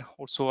you can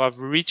also have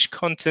rich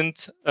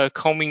content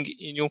coming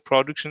in your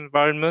production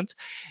environment,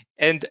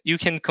 and you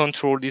can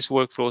control this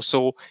workflow.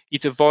 So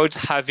it avoids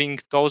having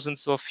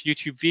thousands of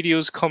YouTube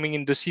videos coming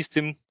in the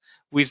system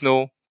with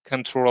no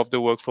control of the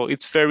workflow.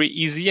 It's very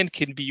easy and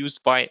can be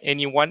used by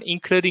anyone,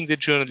 including the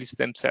journalists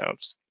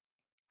themselves.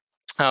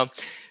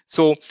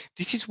 So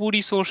this is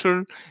Woody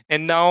Social,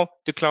 and now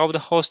the cloud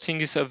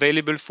hosting is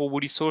available for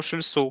Woody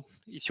Social. So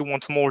if you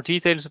want more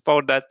details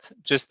about that,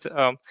 just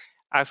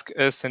ask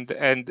us,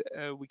 and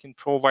we can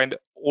provide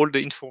all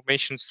the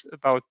information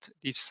about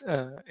these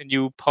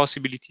new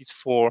possibilities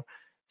for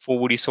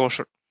Woody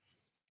Social.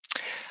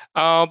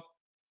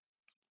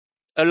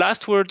 A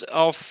last word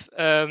of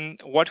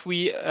what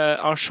we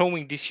are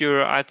showing this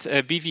year at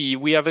BVE.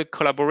 We have a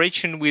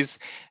collaboration with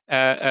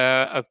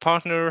a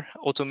partner,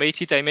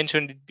 Automated, I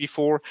mentioned it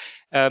before,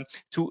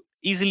 to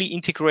easily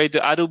integrate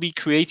the Adobe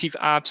Creative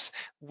apps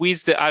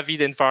with the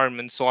Avid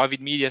environment, so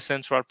Avid Media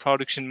Central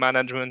Production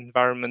Management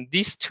environment.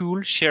 This tool,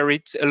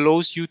 ShareIt,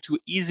 allows you to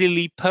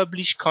easily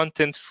publish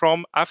content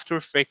from After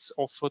Effects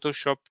or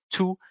Photoshop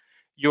to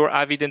your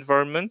Avid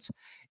environment,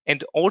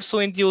 and also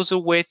in the other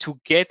way to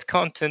get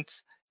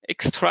content,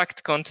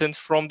 extract content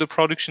from the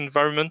production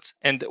environment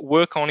and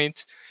work on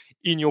it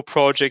in your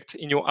project,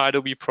 in your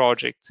Adobe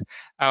project.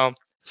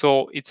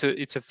 So it's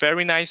a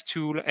very nice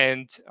tool,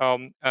 and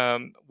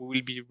we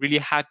will be really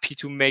happy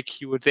to make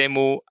you a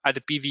demo at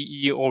the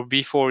BVE or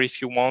before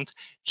if you want.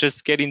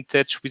 Just get in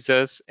touch with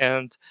us,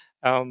 and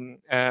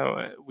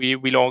we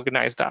will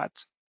organize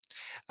that.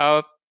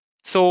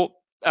 So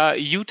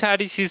Utah,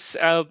 this is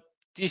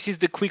this is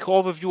the quick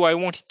overview I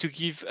wanted to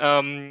give.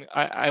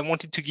 I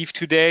wanted to give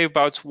today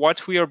about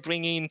what we are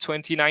bringing in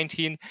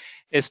 2019,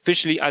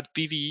 especially at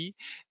BVE,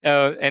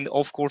 and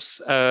of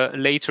course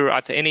later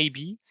at NAB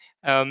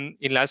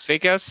in Las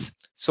Vegas.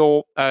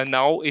 So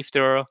now, if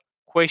there are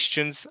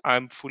questions,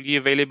 I'm fully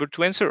available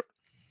to answer.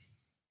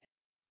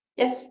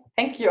 Yes,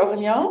 thank you,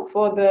 Aurélien,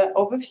 for the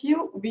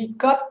overview. We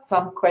got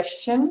some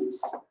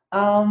questions.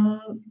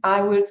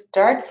 I will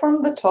start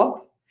from the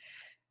top.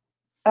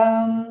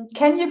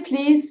 Can you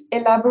please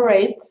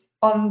elaborate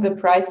on the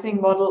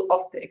pricing model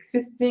of the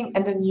existing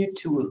and the new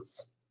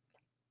tools?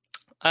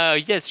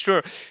 Yes,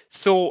 sure.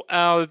 So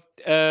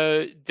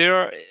there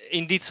are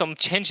indeed some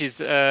changes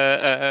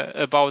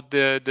about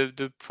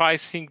the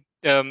pricing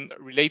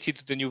related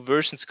to the new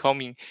versions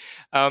coming.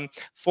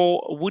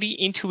 For Woody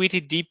Intuit,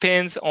 it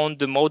depends on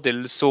the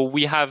model. So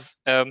we have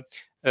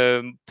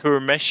per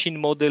machine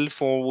model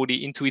for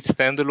Woody Intuit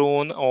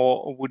standalone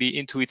or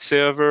Woody Intuit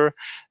server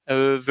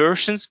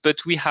versions,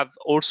 but we have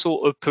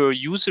also a per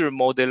user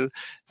model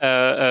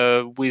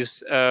with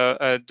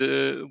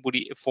the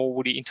Woody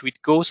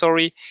Intuit Go,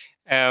 sorry.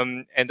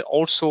 And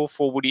also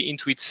for Woody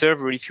Intuit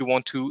Server if you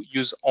want to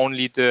use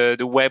only the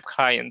web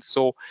client.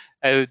 So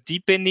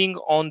depending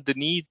on the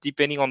need,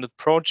 depending on the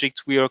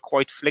project, we are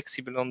quite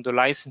flexible on the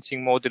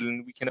licensing model,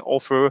 and we can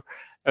offer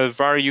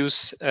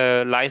various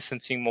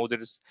licensing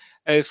models.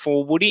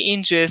 For Woody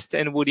Ingest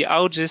and Woody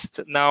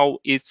Outgest, now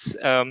it's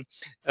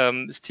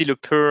still a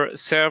per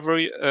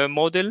server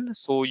model.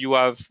 So you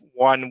have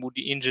one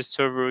Woody Ingest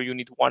server, you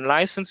need one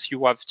license.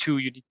 You have two,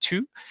 you need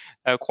two.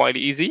 Quite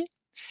easy.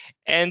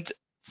 And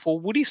for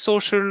Woody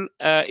Social,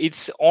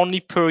 it's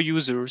only per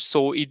user.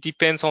 So it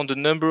depends on the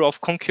number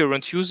of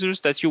concurrent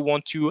users that you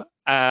want to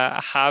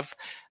have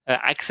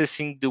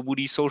accessing the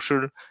Woody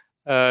Social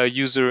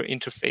user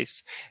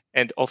interface.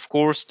 And of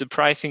course, the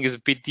pricing is a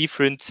bit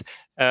different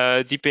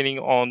depending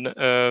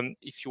on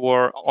if you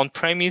are on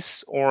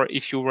premise or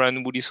if you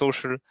run Woody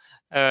Social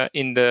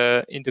in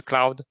the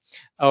cloud.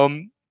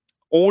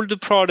 All the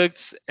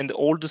products and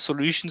all the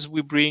solutions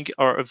we bring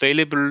are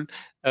available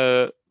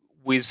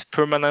with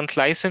permanent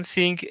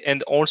licensing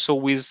and also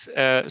with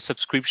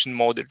subscription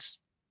models.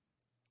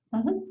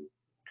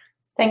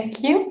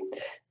 Thank you.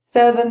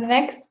 So the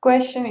next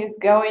question is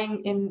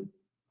going in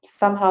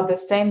somehow the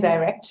same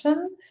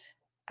direction.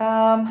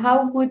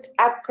 How would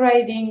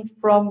upgrading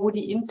from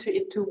Woody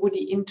Intuit to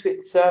Woody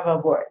Intuit Server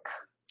work?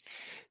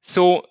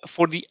 So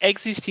for the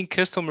existing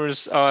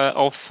customers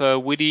of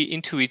Woody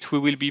Intuit, we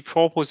will be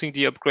proposing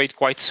the upgrade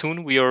quite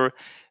soon. We are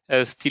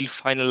still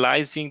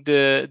finalizing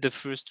the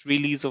first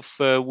release of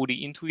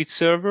Woody Intuit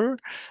Server.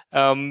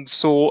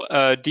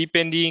 So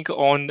depending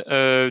on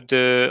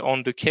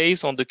the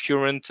case, on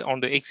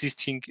the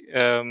existing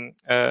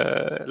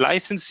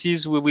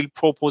licenses, we will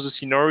propose a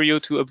scenario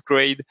to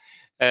upgrade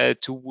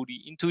to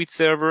Woody Intuit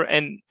Server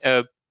and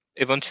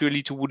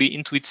eventually to Woody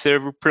Intuit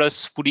Server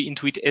plus Woody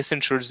Intuit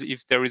Essentials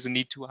if there is a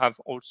need to have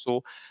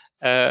also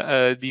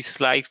these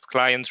sliced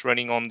clients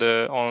running on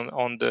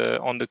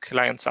the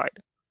client side.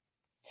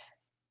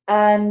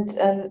 And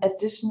an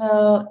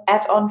additional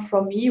add-on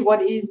from me,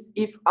 what is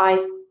if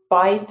I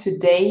buy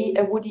today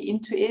a Woody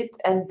Intuit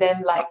and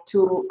then like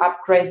to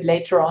upgrade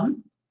later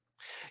on?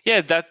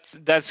 Yeah,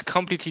 that's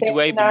completely Same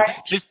doable. scenario.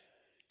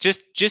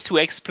 Just to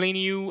explain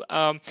you,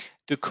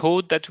 the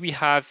code that we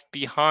have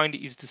behind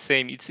is the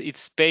same.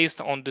 It's based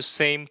on the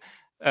same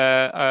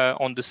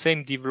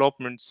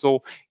development.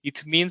 So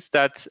it means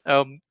that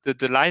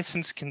the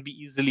license can be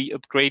easily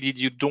upgraded.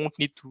 You don't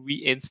need to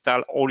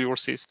reinstall all your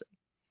system.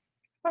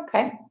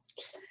 Okay.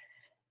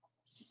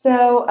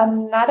 So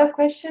another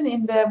question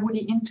in the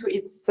Woody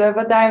Intuit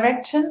server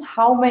direction,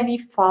 how many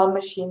file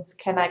machines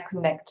can I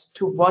connect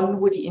to one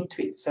Woody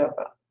Intuit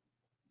server?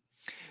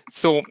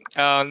 So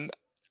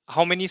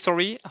how many,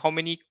 sorry, how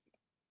many?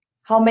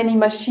 How many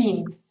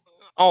machines?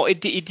 Oh, it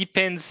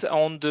depends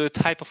on the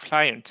type of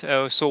client.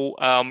 So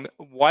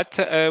what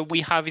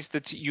we have is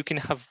that you can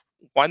have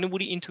one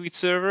Woody Intuit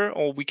server,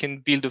 or we can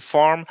build a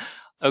farm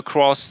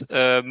across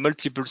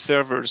multiple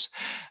servers.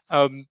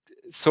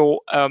 So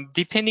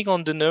depending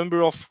on the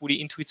number of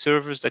Woody Intuit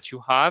servers that you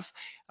have,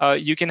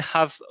 you can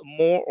have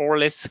more or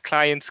less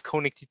clients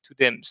connected to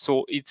them.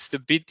 So it's a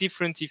bit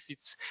different if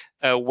it's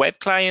web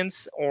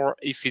clients or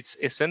if it's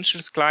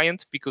Essentials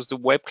client, because the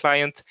web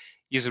client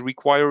is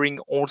requiring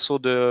also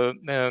the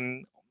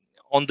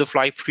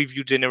on-the-fly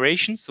preview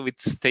generation, so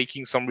it's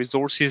taking some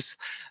resources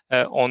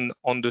on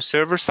the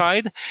server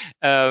side.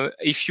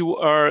 If you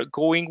are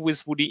going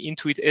with Woody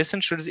Intuit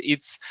Essentials,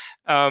 it's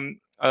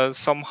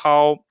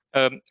somehow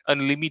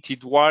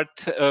unlimited.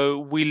 What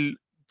will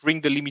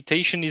bring the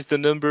limitation is the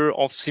number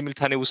of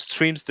simultaneous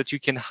streams that you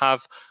can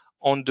have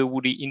on the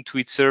Woody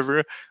Intuit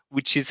server,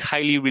 which is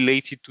highly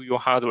related to your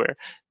hardware.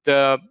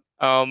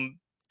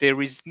 There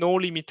is no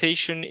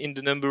limitation in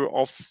the number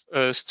of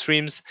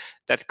streams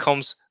that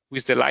comes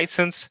with the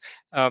license.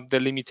 The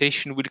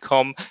limitation will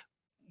come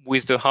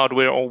with the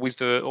hardware or with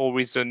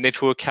the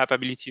network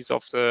capabilities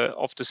of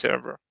the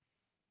server.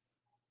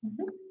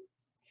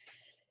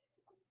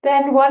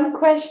 Then one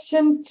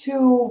question to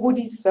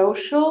Woody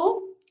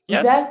Social.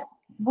 Yes. Does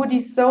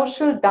Woody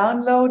Social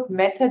download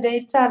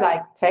metadata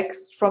like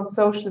text from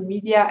social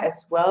media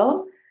as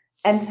well?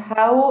 And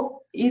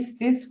how is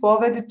this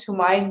forwarded to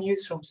my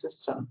newsroom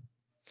system?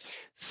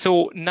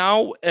 So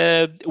now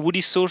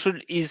Woody Social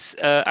is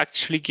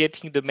actually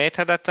getting the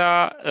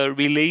metadata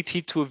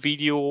related to a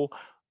video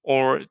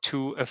or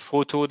to a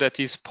photo that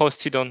is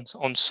posted on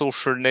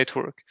social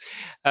network.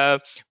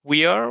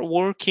 We are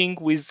working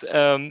with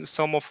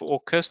some of our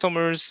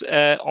customers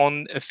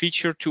on a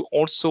feature to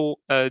also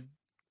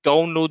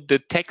download the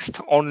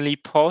text only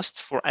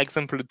posts, for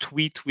example, a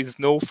tweet with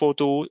no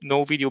photo,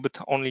 no video, but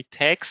only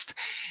text.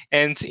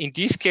 And in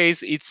this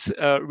case, it's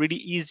really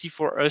easy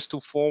for us to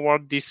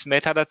forward this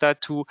metadata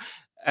to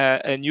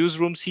a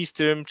newsroom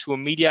system, to a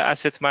media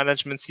asset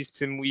management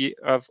system. We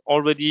have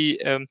already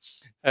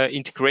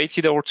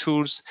integrated our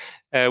tools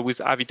with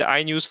Avid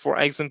iNews, for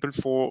example,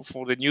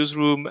 for the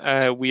newsroom.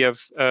 We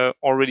have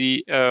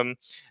already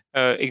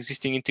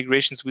existing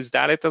integrations with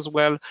Dalet as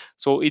well.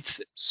 So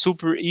it's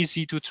super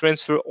easy to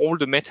transfer all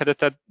the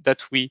metadata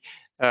that we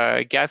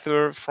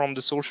gather from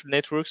the social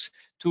networks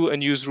to a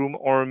newsroom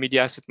or a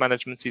media asset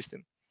management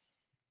system.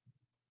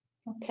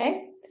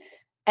 Okay.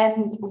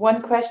 And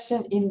one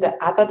question in the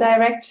other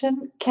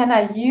direction, can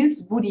I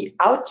use Woody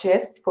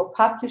Outgest for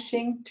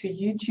publishing to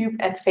YouTube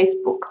and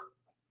Facebook?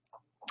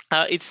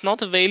 It's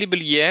not available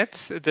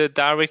yet, the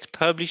direct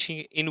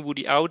publishing in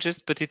Woody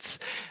Outgest, but it's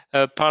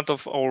part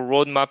of our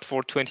roadmap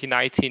for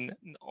 2019.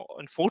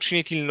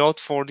 Unfortunately, not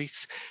for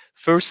this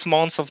first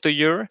months of the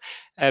year,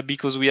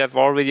 because we have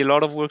already a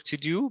lot of work to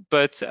do,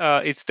 but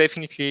it's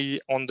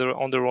definitely on the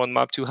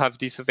roadmap to have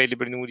this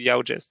available in Woody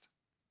Outgest.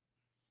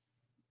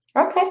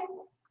 Okay.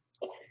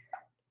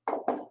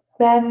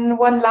 Then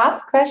one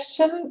last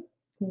question.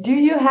 Do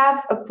you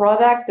have a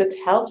product that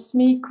helps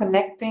me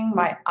connecting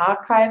my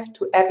archive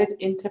to Avid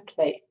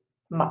Interplay?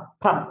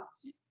 Pam.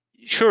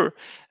 Sure.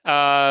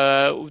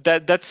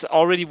 That's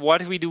already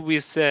what we do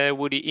with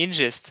Woody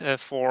Ingest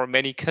for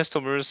many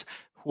customers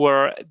who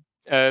are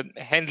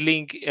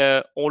handling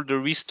all the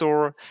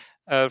restore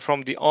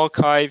from the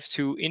archive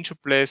to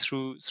Interplay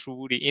through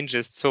Woody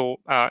Ingest. So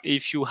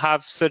if you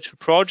have such a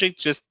project,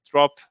 just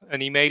drop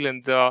an email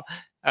and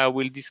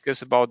we'll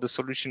discuss about the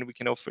solution we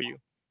can offer you.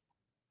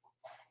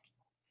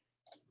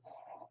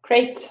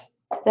 Great.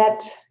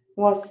 That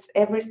was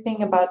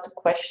everything about the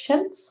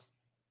questions.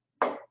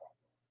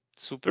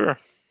 Super.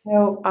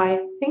 So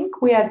I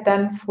think we are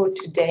done for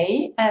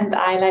today, and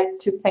I like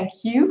to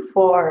thank you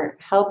for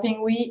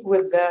helping me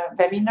with the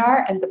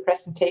webinar and the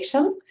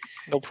presentation.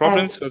 No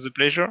problem. It was a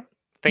pleasure.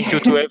 Thank you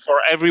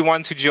for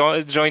everyone to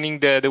joining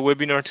the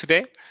webinar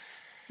today.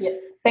 Yeah,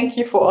 thank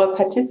you for all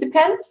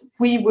participants.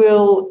 We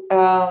will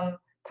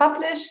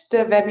publish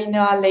the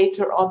webinar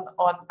later on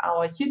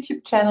our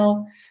YouTube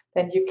channel.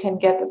 Then you can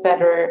get a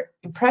better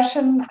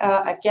impression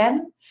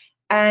again.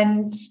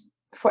 And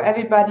for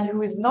everybody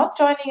who is not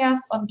joining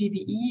us on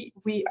BVE,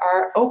 we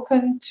are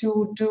open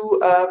to do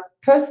a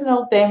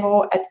personal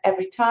demo at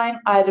every time,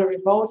 either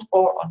remote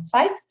or on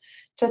site.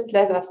 Just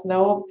let us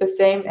know. The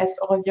same as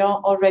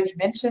Aurélien already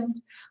mentioned,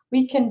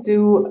 we can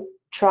do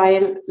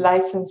trial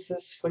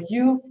licenses for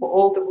you for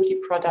all the Woody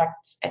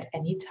products at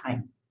any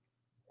time.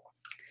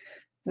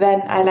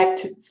 Then I like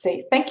to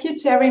say thank you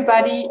to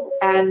everybody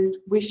and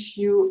wish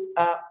you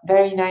a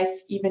very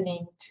nice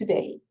evening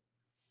today.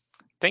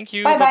 Thank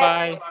you. Bye-bye.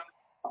 Bye-bye.